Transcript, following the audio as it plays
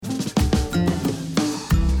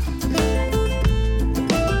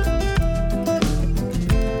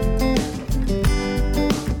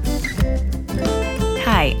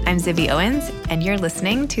Zibby Owens, and you're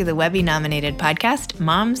listening to the Webby-nominated podcast,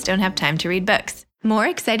 Moms Don't Have Time to Read Books. More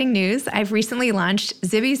exciting news, I've recently launched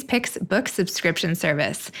Zibby's Picks book subscription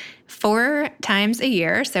service. 4 times a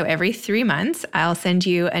year, so every 3 months, I'll send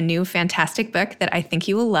you a new fantastic book that I think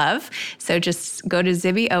you will love. So just go to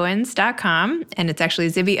zibbyowens.com, and it's actually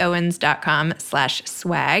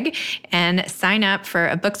zibbyowens.com/swag, and sign up for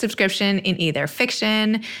a book subscription in either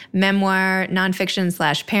fiction, memoir,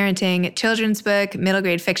 nonfiction/parenting, children's book, middle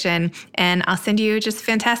grade fiction, and I'll send you just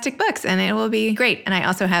fantastic books, and it will be great. And I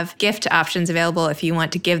also have gift options available if you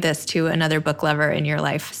want to give this to another book lover in your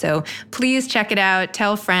life. So please check it out,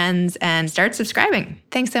 tell friends, and start subscribing.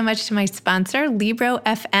 Thanks so much to my sponsor, Libro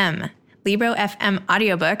FM. Libro FM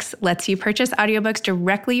Audiobooks lets you purchase audiobooks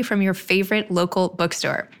directly from your favorite local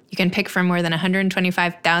bookstore. You can pick from more than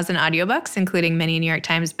 125,000 audiobooks, including many New York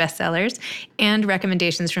Times bestsellers and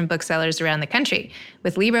recommendations from booksellers around the country.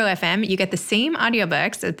 With Libro FM, you get the same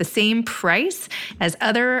audiobooks at the same price as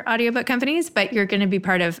other audiobook companies, but you're going to be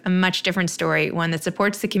part of a much different story, one that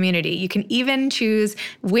supports the community. You can even choose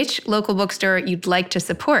which local bookstore you'd like to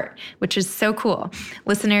support, which is so cool.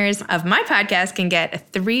 Listeners of my podcast can get a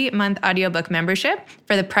 3-month audiobook membership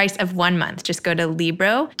for the price of 1 month. Just go to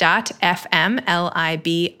libro.fm,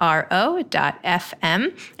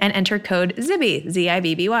 libro.fm, and enter code ZIBBY,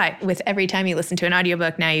 Z-I-B-B-Y. With every time you listen to an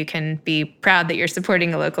audiobook, now you can be proud that you're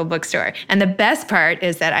supporting a local bookstore. And the best part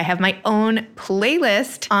is that I have my own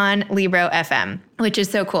playlist on Libro FM, which is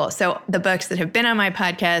so cool. So the books that have been on my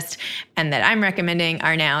podcast and that I'm recommending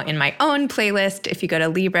are now in my own playlist. If you go to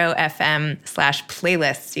Libro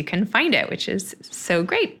FM/playlists, you can find it, which is so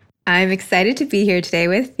great. I'm excited to be here today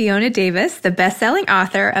with Fiona Davis, the best-selling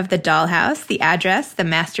author of The Dollhouse, The Address, The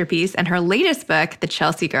Masterpiece, and her latest book, The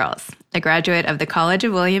Chelsea Girls. A graduate of the College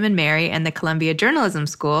of William and Mary and the Columbia Journalism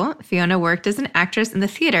School, Fiona worked as an actress in the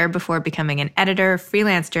theater before becoming an editor,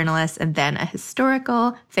 freelance journalist, and then a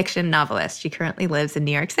historical fiction novelist. She currently lives in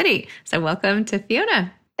New York City. So welcome to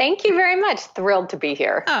Fiona. Thank you very much. Thrilled to be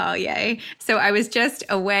here. Oh, yay. So I was just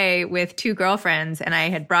away with 2 girlfriends, and I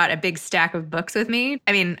had brought a big stack of books with me.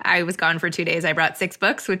 I mean, I was gone for 2 days. I brought 6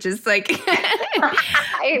 books, which is like...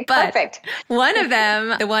 Perfect. One of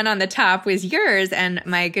them, the one on the top, was yours, and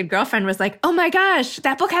my good girlfriend was like, oh my gosh,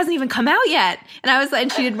 that book hasn't even come out yet.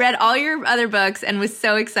 And she had read all your other books and was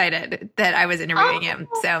so excited that I was interviewing him.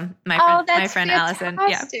 So my friend Allison.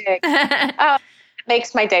 Yeah.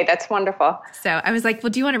 Makes my day. That's wonderful. So I was like,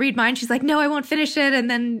 well, do you want to read mine? She's like, no, I won't finish it.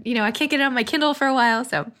 And then, I can't get it on my Kindle for a while.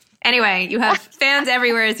 So anyway, you have fans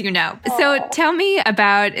everywhere, as you know. So tell me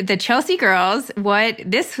about The Chelsea Girls, what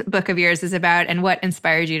this book of yours is about, and what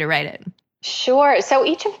inspired you to write it. Sure. So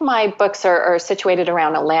each of my books are situated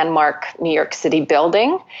around a landmark New York City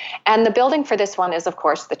building. And the building for this one is, of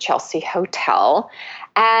course, the Chelsea Hotel.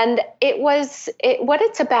 And what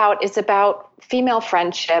it's about is about female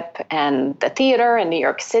friendship and the theater in New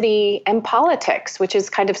York City and politics, which is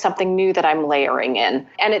kind of something new that I'm layering in.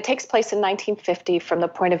 And it takes place in 1950 from the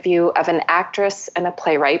point of view of an actress and a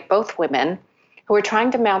playwright, both women, who were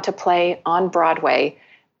trying to mount a play on Broadway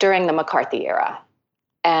during the McCarthy-era.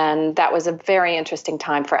 And that was a very interesting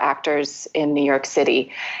time for actors in New York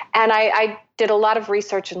City. And I did a lot of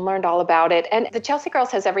research and learned all about it. And The Chelsea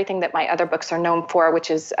Girls has everything that my other books are known for,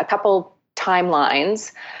 which is a couple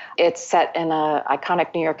timelines. It's set in an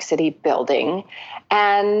iconic New York City building.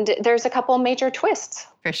 And there's a couple major twists.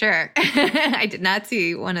 For sure. I did not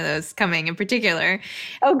see one of those coming in particular.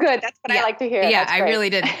 Oh, good. That's what I like to hear. Yeah, I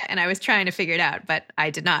really didn't. And I was trying to figure it out, but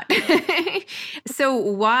I did not. So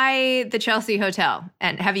why the Chelsea Hotel?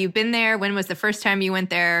 And have you been there? When was the first time you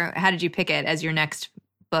went there? How did you pick it as your next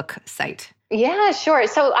book site? Yeah, sure.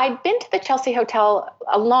 So I'd been to the Chelsea Hotel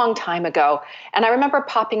a long time ago, and I remember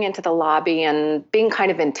popping into the lobby and being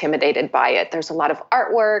kind of intimidated by it. There's a lot of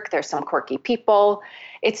artwork. There's some quirky people.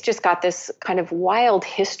 It's just got this kind of wild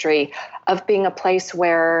history of being a place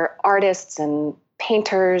where artists and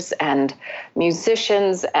painters and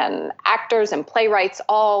musicians and actors and playwrights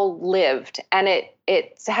all lived. And it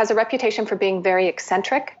has a reputation for being very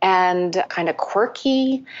eccentric and kind of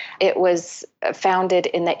quirky. It was founded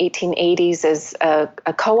in the 1880s as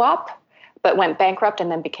a co-op, but went bankrupt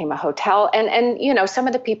and then became a hotel. And some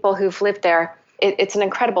of the people who've lived there, it's an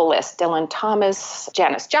incredible list. Dylan Thomas,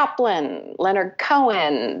 Janis Joplin, Leonard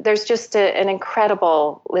Cohen. There's just an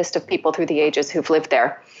incredible list of people through the ages who've lived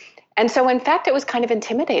there. And so, in fact, it was kind of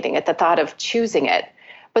intimidating at the thought of choosing it.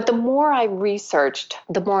 But the more I researched,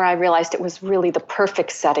 the more I realized it was really the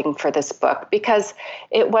perfect setting for this book, because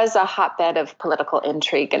it was a hotbed of political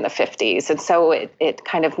intrigue in the 50s. And so it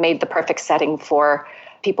kind of made the perfect setting for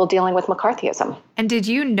people dealing with McCarthyism. And did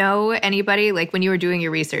you know anybody, like when you were doing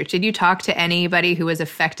your research, did you talk to anybody who was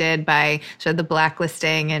affected by sort of the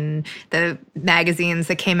blacklisting and the magazines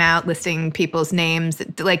that came out listing people's names?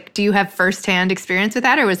 Like, do you have firsthand experience with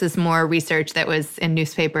that, or was this more research that was in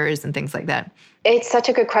newspapers and things like that? It's such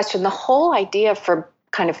a good question. The whole idea for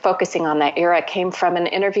kind of focusing on that era came from an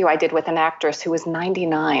interview I did with an actress who was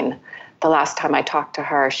 99 the last time I talked to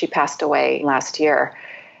her. She passed away last year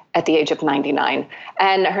at the age of 99.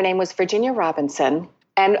 And her name was Virginia Robinson.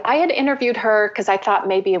 And I had interviewed her because I thought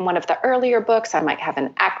maybe in one of the earlier books I might have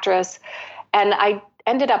an actress. And I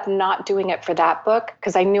ended up not doing it for that book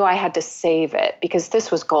because I knew I had to save it because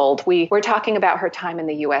this was gold. We were talking about her time in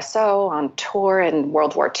the USO on tour in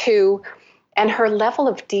World War II. And her level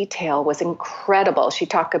of detail was incredible. She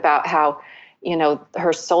talked about how, you know,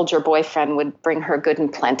 her soldier boyfriend would bring her good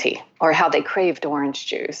and plenty, or how they craved orange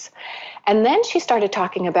juice. And then she started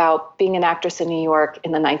talking about being an actress in New York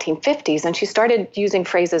in the 1950s, and she started using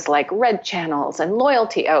phrases like red channels and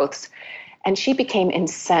loyalty oaths. And she became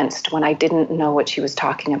incensed when I didn't know what she was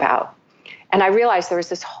talking about. And I realized there was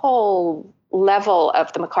this whole level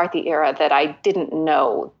of the McCarthy era that I didn't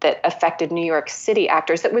know that affected New York City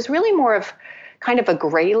actors that was really more of kind of a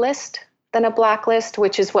gray list than a blacklist,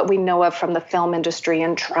 which is what we know of from the film industry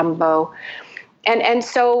and Trumbo. And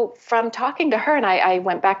so from talking to her, and I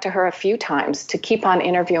went back to her a few times to keep on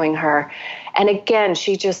interviewing her. And again,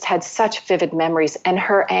 she just had such vivid memories, and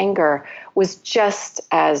her anger was just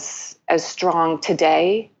as strong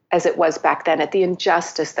today as it was back then at the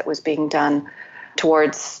injustice that was being done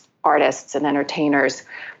towards artists and entertainers.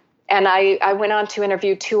 And I went on to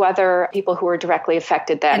interview two other people who were directly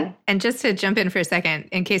affected then. And just to jump in for a second,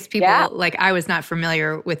 in case people, like I was not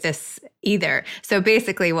familiar with this either. So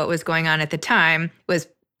basically what was going on at the time was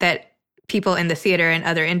that people in the theater and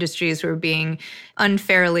other industries were being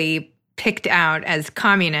unfairly picked out as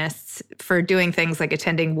communists for doing things like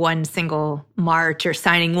attending one single march or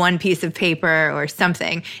signing one piece of paper or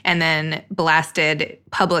something, and then blasted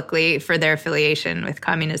publicly for their affiliation with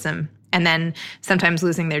communism, and then sometimes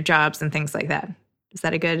losing their jobs and things like that. Is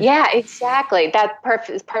that a good? Yeah, exactly. That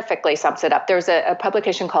perfectly sums it up. There's a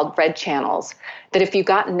publication called Red Channels that if you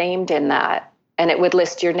got named in that, and it would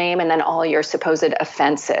list your name and then all your supposed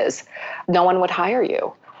offenses, no one would hire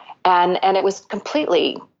you. And it was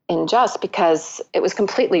completely unjust because it was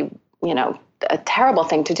completely, a terrible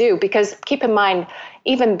thing to do, because keep in mind,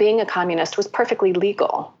 even being a communist was perfectly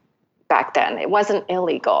legal back then. It wasn't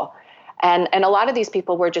illegal. And a lot of these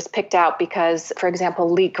people were just picked out because, for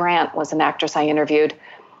example, Lee Grant was an actress I interviewed,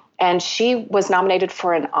 and she was nominated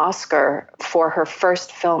for an Oscar for her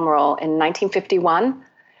first film role in 1951,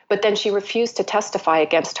 but then she refused to testify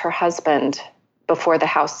against her husband before the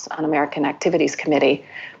House Un-American Activities Committee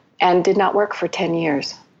and did not work for 10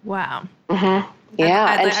 years. Wow. Mm-hmm.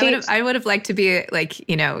 Yeah. I would have liked to be like,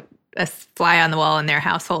 a fly on the wall in their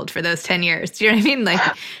household for those 10 years. Do you know what I mean? Like,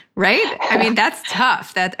 right? I mean, that's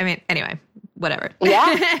tough. Anyway, whatever.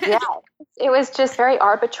 Yeah. It was just very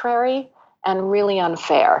arbitrary and really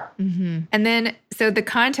unfair. Mm-hmm. And then, so the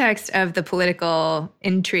context of the political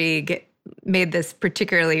intrigue made this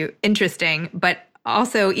particularly interesting, but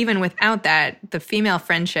also, even without that, the female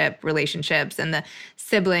friendship relationships and the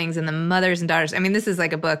siblings and the mothers and daughters. I mean, this is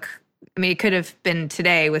like a book. I mean, it could have been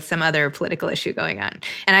today with some other political issue going on.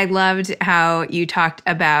 And I loved how you talked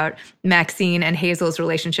about Maxine and Hazel's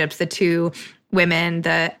relationships, the two women,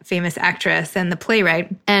 the famous actress and the playwright.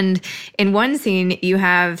 And in one scene, you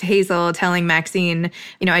have Hazel telling Maxine,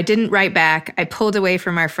 I didn't write back. I pulled away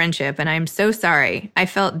from our friendship, and I'm so sorry. I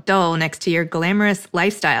felt dull next to your glamorous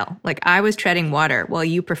lifestyle, like I was treading water while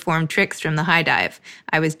you performed tricks from the high dive.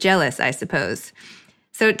 I was jealous, I suppose.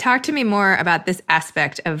 So talk to me more about this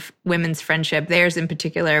aspect of women's friendship, theirs in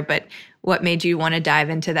particular, but what made you want to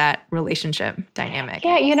dive into that relationship dynamic?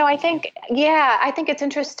 Yeah, I think it's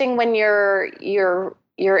interesting when you're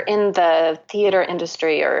in the theater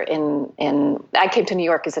industry or I came to New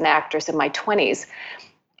York as an actress in my 20s.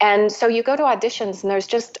 And so you go to auditions and there's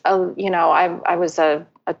just I was a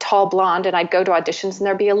tall blonde, and I'd go to auditions and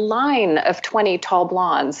there'd be a line of 20 tall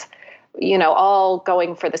blondes, all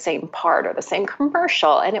going for the same part or the same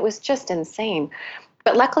commercial. And it was just insane.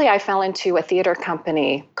 But luckily I fell into a theater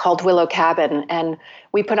company called Willow Cabin, and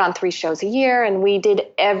we put on 3 shows a year, and we did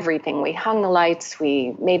everything. We hung the lights,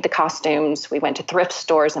 we made the costumes, we went to thrift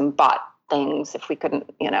stores and bought things if we couldn't,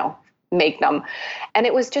 make them. And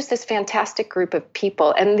it was just this fantastic group of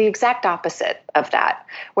people, and the exact opposite of that,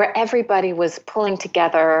 where everybody was pulling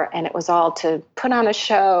together and it was all to put on a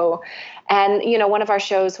show. And, one of our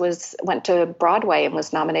shows went to Broadway and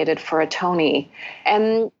was nominated for a Tony.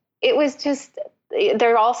 And it was just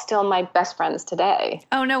they're all still my best friends today.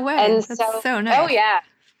 Oh, no way. And That's so nice. oh yeah.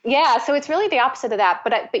 Yeah. So it's really the opposite of that.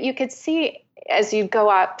 But you could see as you go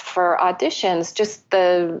out for auditions, just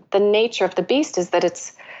the nature of the beast is that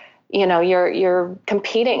it's, you're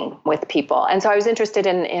competing with people. And so I was interested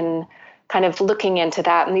in kind of looking into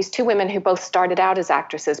that. And these two women who both started out as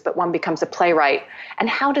actresses, but one becomes a playwright. And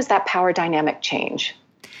how does that power dynamic change?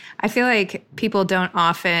 I feel like people don't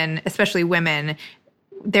often, especially women,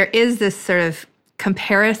 there is this sort of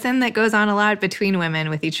comparison that goes on a lot between women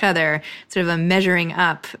with each other, sort of a measuring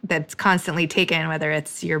up that's constantly taken, whether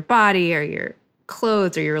it's your body or your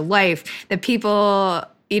clothes or your life, that people,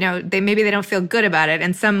 they don't feel good about it.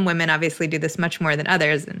 And some women obviously do this much more than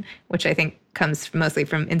others, and which I think comes mostly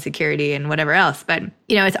from insecurity and whatever else. But,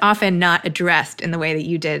 it's often not addressed in the way that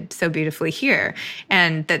you did so beautifully here.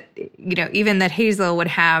 And that, even that Hazel would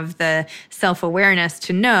have the self-awareness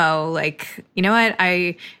to know, like, you know what,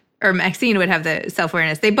 or Maxine would have the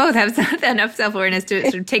self-awareness. They both have enough self-awareness to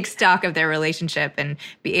sort of take stock of their relationship and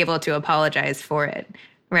be able to apologize for it,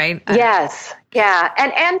 right? Yes. Yeah.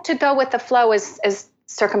 And to go with the flow as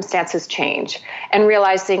circumstances change, and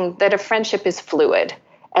realizing that a friendship is fluid.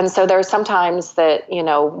 And so there are sometimes that,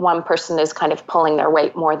 one person is kind of pulling their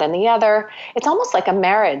weight more than the other. It's almost like a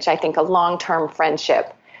marriage, I think, a long-term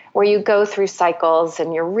friendship where you go through cycles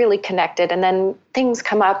and you're really connected, and then things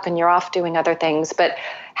come up and you're off doing other things. But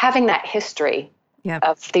having that history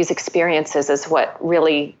of these experiences is what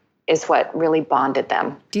really bonded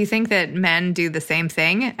them. Do you think that men do the same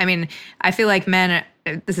thing? I mean, I feel like men,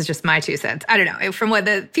 this is just my 2 cents. I don't know. From what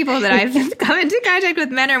the people that I've come into contact with,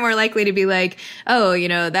 men are more likely to be like, oh,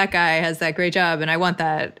 that guy has that great job and I want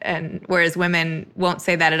that. And whereas women won't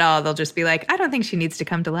say that at all. They'll just be like, I don't think she needs to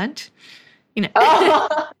come to lunch.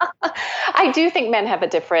 I do think men have a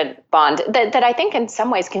different bond that I think in some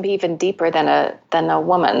ways can be even deeper than a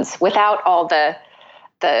woman's, without all the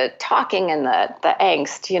talking and the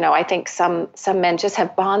angst. I think some men just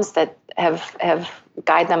have bonds that have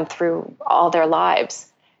guided them through all their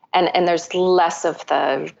lives. And there's less of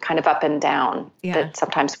the kind of up and down that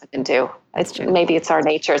sometimes women do. Maybe it's our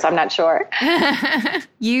natures. I'm not sure.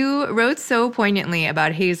 You wrote so poignantly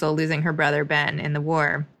about Hazel losing her brother Ben in the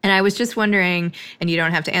war. And I was just wondering, and you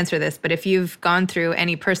don't have to answer this, but if you've gone through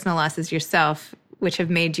any personal losses yourself, which have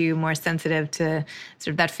made you more sensitive to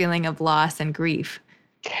sort of that feeling of loss and grief.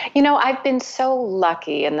 I've been so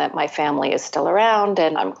lucky in that my family is still around,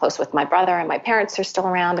 and I'm close with my brother, and my parents are still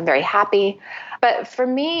around. I'm very happy. But for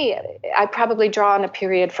me, I probably draw on a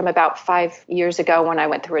period from about 5 years ago when I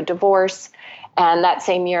went through a divorce. And that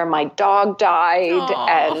same year, my dog died. Aww.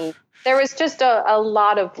 And there was just a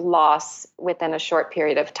lot of loss within a short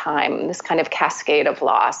period of time, this kind of cascade of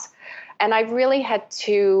loss. And I really had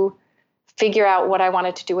to figure out what I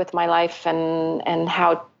wanted to do with my life and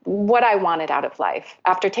what I wanted out of life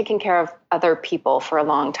after taking care of other people for a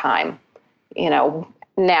long time. Now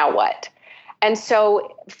what? And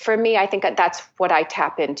so for me, I think that's what I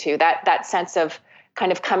tap into, that sense of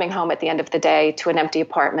kind of coming home at the end of the day to an empty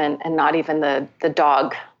apartment and not even the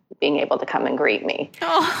dog being able to come and greet me.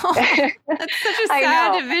 Oh, that's such a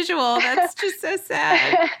sad visual. That's just so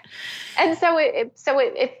sad. And so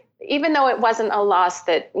it even though it wasn't a loss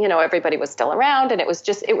that, everybody was still around, and it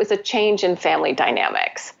was a change in family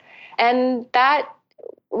dynamics. And that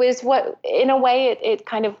was what, in a way, it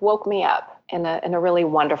kind of woke me up in a really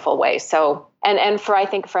wonderful way. So, I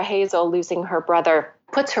think for Hazel, losing her brother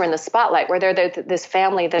puts her in the spotlight, where they're this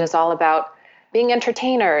family that is all about being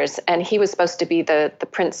entertainers, and he was supposed to be the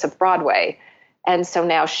Prince of Broadway. And so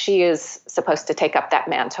now she is supposed to take up that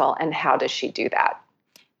mantle, and how does she do that?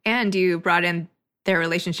 And you brought in their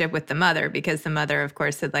relationship with the mother, because the mother, of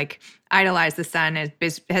course, had idolized the son,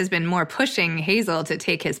 has been more pushing Hazel to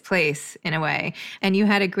take his place in a way. And you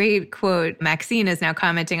had a great quote. Maxine is now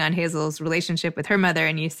commenting on Hazel's relationship with her mother,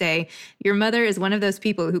 and you say, "Your mother is one of those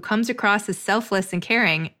people who comes across as selfless and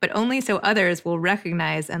caring, but only so others will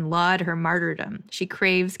recognize and laud her martyrdom. She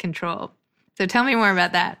craves control." So tell me more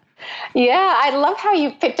about that. Yeah, I love how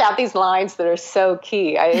you picked out these lines that are so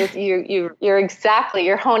key.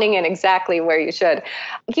 You're honing in exactly where you should.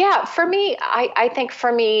 Yeah, for me, I think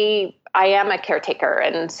I am a caretaker,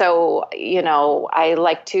 and so I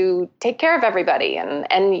like to take care of everybody. And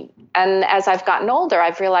as I've gotten older,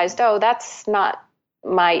 I've realized, that's not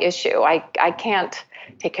my issue. I can't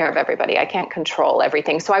take care of everybody. I can't control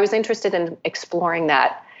everything. So I was interested in exploring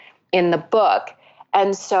that in the book.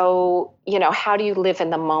 And so, how do you live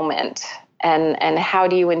in the moment, and how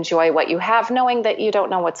do you enjoy what you have, knowing that you don't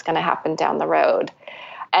know what's going to happen down the road?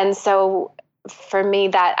 And so for me,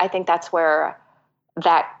 I think that's where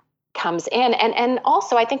that comes in. And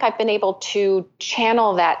also, I think I've been able to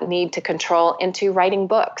channel that need to control into writing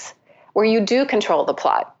books where you do control the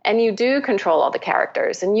plot and you do control all the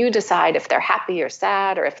characters and you decide if they're happy or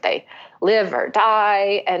sad or if they live or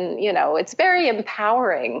die. And, it's very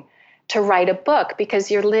empowering to write a book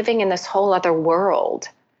because you're living in this whole other world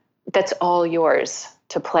that's all yours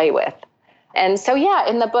to play with. And so, yeah,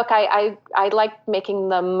 in the book, I like making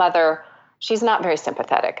the mother, she's not very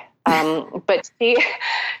sympathetic. But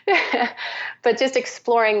just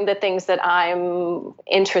exploring the things that I'm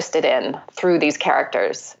interested in through these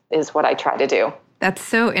characters is what I try to do. That's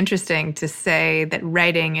so interesting to say that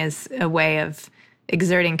writing is a way of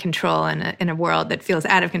exerting control in a world that feels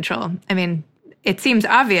out of control. I mean, it seems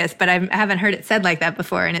obvious, but I haven't heard it said like that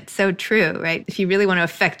before. And it's so true, right? If you really want to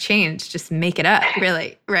affect change, just make it up,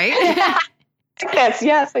 really, right?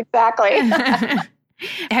 Yes, exactly.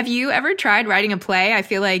 Have you ever tried writing a play? I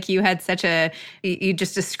feel like you had you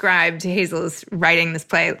just described Hazel's writing this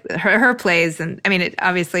play, her plays. And I mean,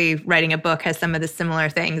 obviously writing a book has some of the similar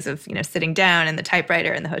things of, sitting down and the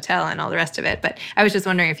typewriter and the hotel and all the rest of it. But I was just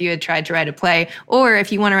wondering if you had tried to write a play, or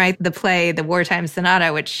if you want to write the play, The Wartime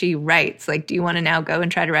Sonata, which she writes. Like, do you want to now go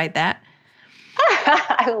and try to write that?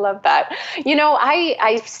 I love that.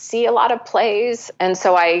 I see a lot of plays, and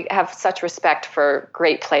so I have such respect for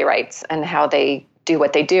great playwrights and how they do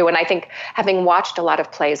what they do. And I think having watched a lot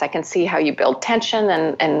of plays, I can see how you build tension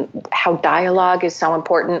and how dialogue is so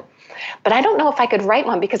important. But I don't know if I could write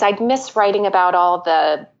one because I'd miss writing about all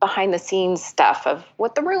the behind the scenes stuff of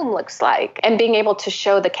what the room looks like and being able to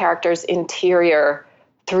show the character's interior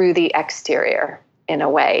through the exterior in a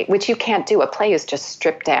way, which you can't do. A play is just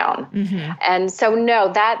stripped down. Mm-hmm. And so,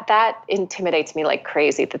 no, that intimidates me like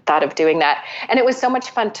crazy, the thought of doing that. And it was so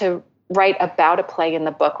much fun to write about a play in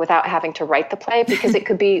the book without having to write the play because it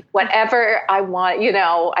could be whatever I want,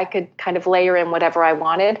 I could kind of layer in whatever I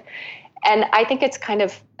wanted. And I think it's kind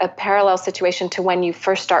of a parallel situation to when you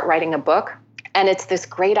first start writing a book and it's this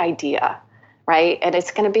great idea, right? And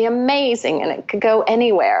it's going to be amazing and it could go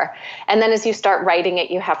anywhere. And then as you start writing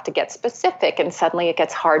it, you have to get specific and suddenly it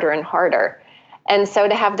gets harder and harder. And so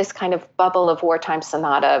to have this kind of bubble of Wartime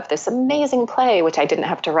Sonata of this amazing play, which I didn't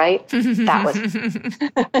have to write, that was.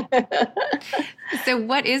 So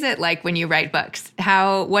what is it like when you write books?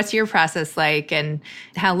 What's your process like? And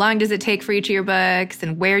how long does it take for each of your books?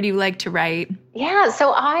 And where do you like to write? Yeah,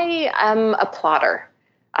 so I am a plotter.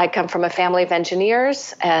 I come from a family of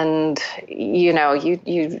engineers and,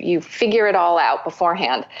 you figure it all out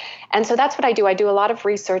beforehand. And so that's what I do. I do a lot of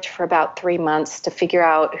research for about 3 months to figure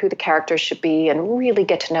out who the characters should be and really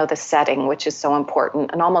get to know the setting, which is so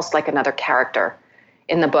important and almost like another character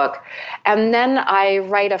in the book. And then I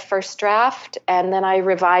write a first draft and then I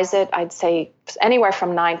revise it, I'd say anywhere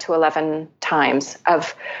from 9 to 11 times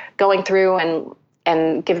of going through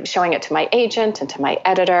and showing it to my agent and to my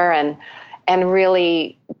editor and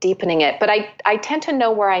really deepening it. But I tend to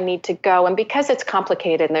know where I need to go. And because it's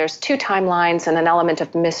complicated and there's 2 timelines and an element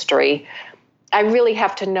of mystery, I really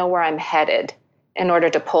have to know where I'm headed in order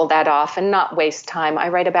to pull that off and not waste time. I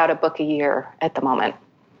write about a book a year at the moment.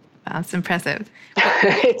 Wow, that's impressive.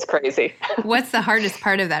 It's crazy. What's the hardest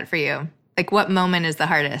part of that for you? Like, what moment is the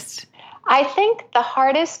hardest? I think the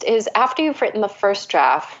hardest is after you've written the first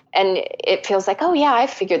draft and it feels like, oh yeah, I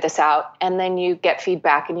figured this out. And then you get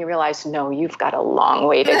feedback and you realize, no, you've got a long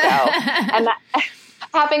way to go. And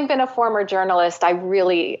having been a former journalist, I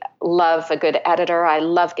really love a good editor. I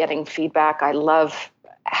love getting feedback. I love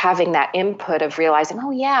having that input of realizing,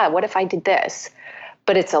 oh yeah, what if I did this?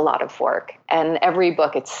 But it's a lot of work. And every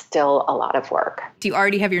book, it's still a lot of work. Do you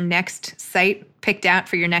already have your next site picked out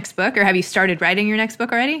for your next book? Or have you started writing your next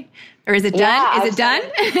book already? Or is it done? Yeah, is it done?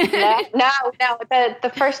 No. The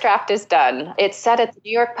first draft is done. It's set at the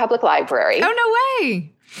New York Public Library. Oh, no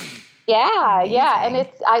way. Yeah, amazing. Yeah. And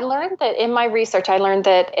I learned that in my research, when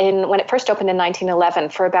it first opened in 1911,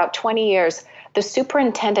 for about 20 years, the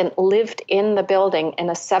superintendent lived in the building in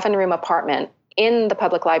a 7-room apartment in the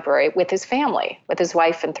public library with his family, with his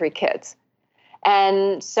wife and 3 kids.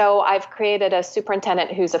 And so I've created a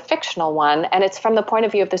superintendent who's a fictional one, and it's from the point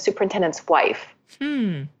of view of the superintendent's wife,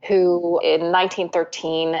 who in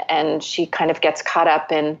 1913, and she kind of gets caught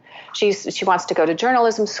up in, she wants to go to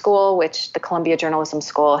journalism school, which the Columbia Journalism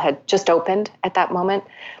School had just opened at that moment.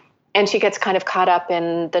 And she gets kind of caught up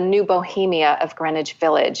in the new bohemia of Greenwich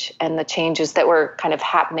Village and the changes that were kind of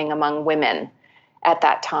happening among women at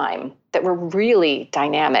that time that were really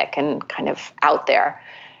dynamic and kind of out there.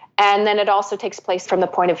 And then it also takes place from the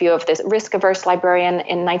point of view of this risk-averse librarian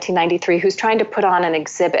in 1993 who's trying to put on an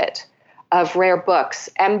exhibit of rare books.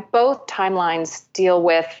 And both timelines deal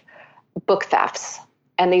with book thefts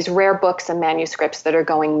and these rare books and manuscripts that are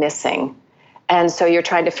going missing. And so you're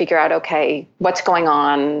trying to figure out, okay, what's going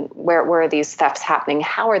on? Where are these thefts happening?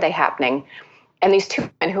 How are they happening? And these two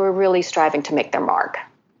women who are really striving to make their mark.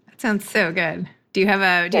 That sounds so good. Do you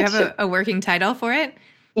have a working title for it?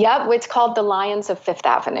 Yep, it's called The Lions of Fifth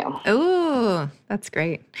Avenue. Oh, that's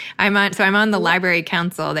great. I'm on the library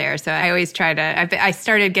council there, so I always try to. I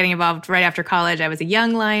started getting involved right after college. I was a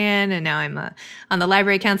young lion, and now I'm on the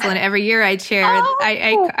library council. And every year I chair.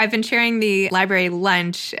 I've been chairing the library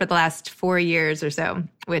lunch for the last 4 years or so,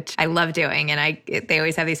 which I love doing. And they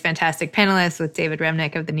always have these fantastic panelists with David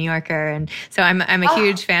Remnick of the New Yorker, and so I'm a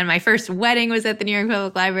huge fan. My first wedding was at the New York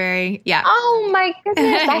Public Library. Yeah. Oh my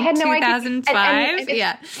goodness, I had no idea. 2005.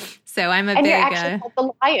 Yeah. So I'm a and big. You're actually called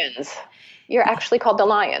the Lions. You're actually called the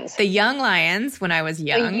Lions. The Young Lions when I was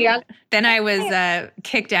young. Then I was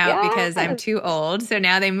kicked out because I'm too old. So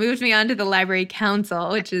now they moved me onto the Library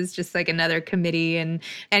Council, which is just like another committee. And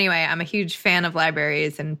anyway, I'm a huge fan of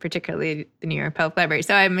libraries and particularly the New York Public Library.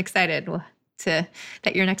 So I'm excited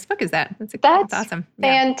that your next book is that. That's awesome.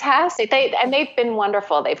 Fantastic. They've been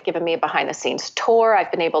wonderful. They've given me a behind the scenes tour.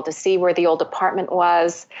 I've been able to see where the old apartment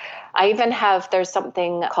was. I even there's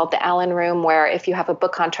something called the Allen Room where if you have a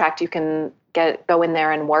book contract, you can go in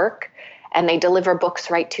there and work, and they deliver books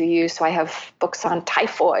right to you. So I have books on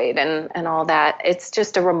typhoid and all that. It's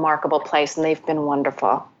just a remarkable place, and they've been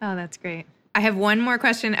wonderful. Oh, that's great. I have one more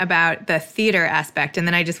question about the theater aspect, and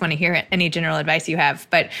then I just want to hear any general advice you have.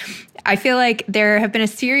 But I feel like there have been a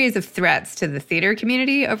series of threats to the theater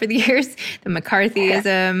community over the years. The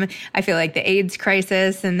McCarthyism, I feel like the AIDS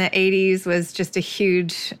crisis in the 80s was just a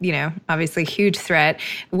huge, obviously huge threat.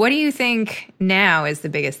 What do you think now is the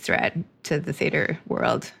biggest threat to the theater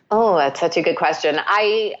world? Oh, that's such a good question.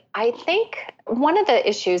 I think one of the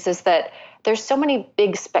issues is that there's so many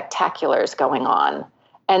big spectaculars going on.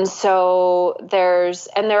 And so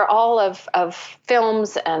they're all of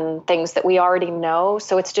films and things that we already know.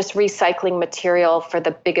 So it's just recycling material for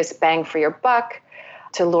the biggest bang for your buck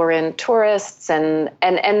to lure in tourists.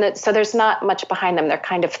 So there's not much behind them. They're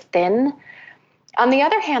kind of thin. On the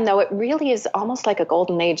other hand, though, it really is almost like a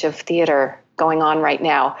golden age of theater going on right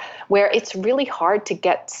now, where it's really hard to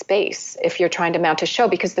get space if you're trying to mount a show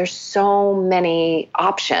because there's so many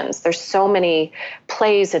options. There's so many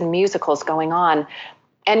plays and musicals going on.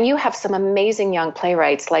 And you have some amazing young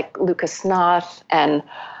playwrights like Lucas Noth and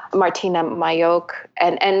Martina Mayock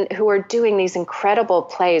and who are doing these incredible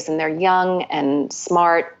plays, and they're young and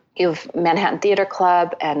smart. You have Manhattan Theater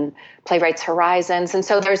Club and Playwrights Horizons. And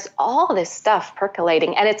so there's all this stuff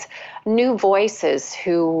percolating, and it's new voices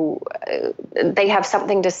who they have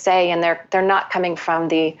something to say, and they're not coming from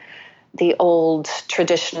the old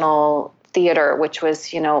traditional theater, which was,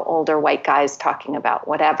 older white guys talking about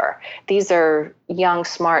whatever. These are young,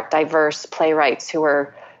 smart, diverse playwrights who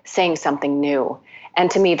are saying something new. And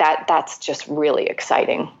to me, that's just really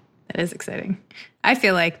exciting. That is exciting. I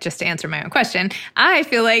feel like, just to answer my own question, I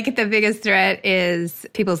feel like the biggest threat is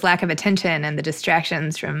people's lack of attention and the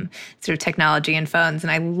distractions from sort of technology and phones.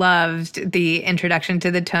 And I loved the introduction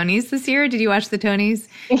to the Tonys this year. Did you watch the Tonys?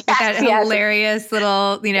 Yes, that hilarious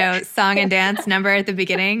little, song and dance number at the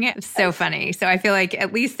beginning. So funny. So I feel like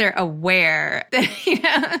at least they're aware, and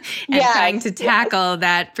trying to tackle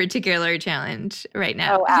that particular challenge right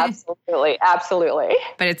now. Oh, absolutely. Absolutely.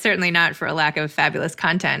 But it's certainly not for a lack of fabulous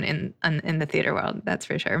content in the theater world. That's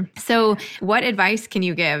for sure. So what advice can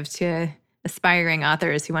you give to aspiring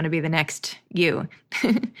authors who want to be the next you?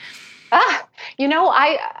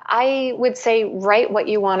 I would say write what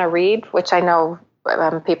you want to read, which I know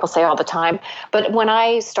people say all the time. But when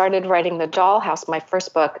I started writing The Dollhouse, my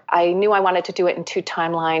first book, I knew I wanted to do it in 2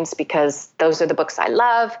 timelines because those are the books I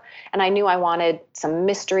love. And I knew I wanted some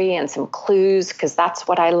mystery and some clues because that's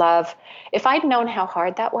what I love. If I'd known how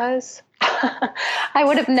hard that was, I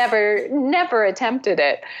would have never attempted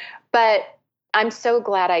it. But I'm so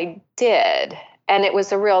glad I did. And it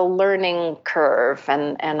was a real learning curve.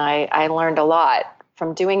 And I learned a lot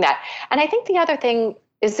from doing that. And I think the other thing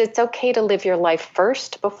is it's okay to live your life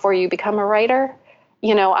first before you become a writer.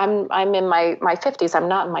 I'm in my 50s. I'm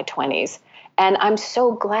not in my 20s. And I'm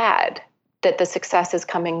so glad that the success is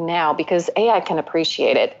coming now because A, I can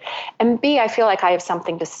appreciate it. And B, I feel like I have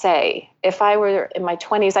something to say. If I were in my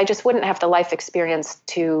 20s, I just wouldn't have the life experience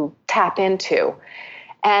to tap into.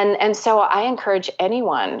 And so I encourage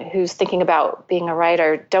anyone who's thinking about being a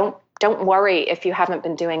writer, don't worry if you haven't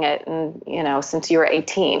been doing it since you were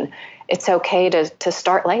 18. It's okay to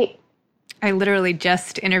start late. I literally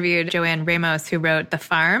just interviewed Joanne Ramos, who wrote The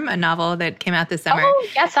Farm, a novel that came out this summer. Oh,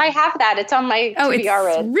 yes, I have that. It's on my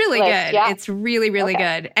TBR it's really list. good. Yeah. It's really, really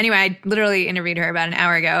good. Anyway, I literally interviewed her about an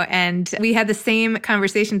hour ago, and we had the same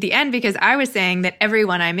conversation at the end because I was saying that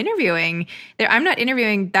everyone I'm interviewing, I'm not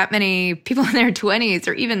interviewing that many people in their 20s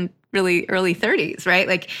or even really early 30s, right?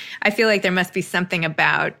 Like, I feel like there must be something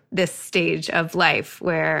about this stage of life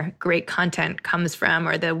where great content comes from,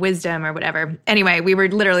 or the wisdom or whatever. Anyway, we were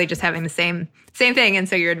literally just having the same thing. And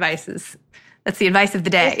so your advice that's the advice of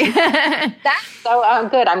the day. That's so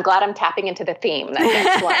good. I'm glad I'm tapping into the theme.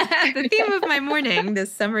 That's excellent. The theme of my morning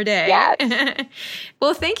this summer day. Yes.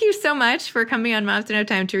 Well, thank you so much for coming on Moms Don't Have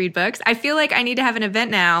Time to Read Books. I feel like I need to have an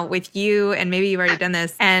event now with you, and maybe you've already done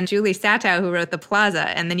this, and Julie Satow, who wrote The Plaza,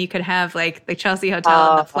 and then you could have like the Chelsea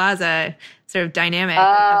Hotel and The Plaza sort of dynamic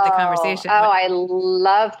of the conversation. I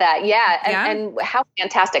love that. Yeah. And how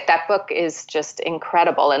fantastic. That book is just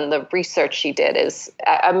incredible. And the research she did is,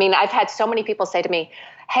 I mean, I've had so many people say to me,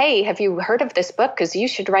 hey, have you heard of this book? Because you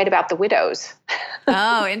should write about the widows.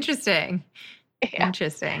 Oh, interesting. Yeah.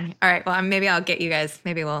 Interesting. All right. Well, maybe I'll get you guys,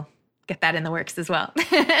 maybe we'll get that in the works as well.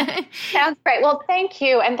 Sounds great. Well, thank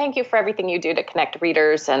you. And thank you for everything you do to connect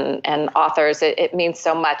readers and authors. It means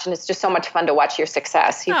so much. And it's just so much fun to watch your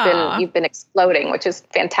success. You've been exploding, which is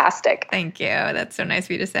fantastic. Thank you. That's so nice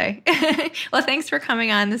of you to say. Well, thanks for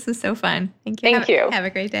coming on. This was so fun. Thank you. Thank you. Have a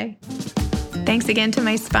great day. Thanks again to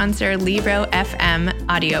my sponsor, Libro FM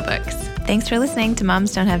Audiobooks. Thanks for listening to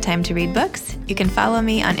Moms Don't Have Time to Read Books. You can follow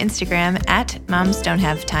me on Instagram at Moms Don't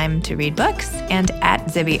Have Time to Read Books and at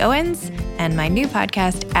Zibby Owens, and my new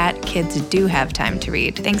podcast at Kids Do Have Time to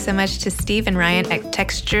Read. Thanks so much to Steve and Ryan at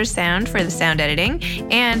Texture Sound for the sound editing.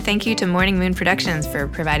 And thank you to Morning Moon Productions for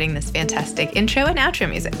providing this fantastic intro and outro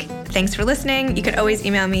music. Thanks for listening. You can always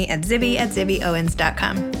email me at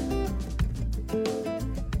zibby@zibbyowens.com.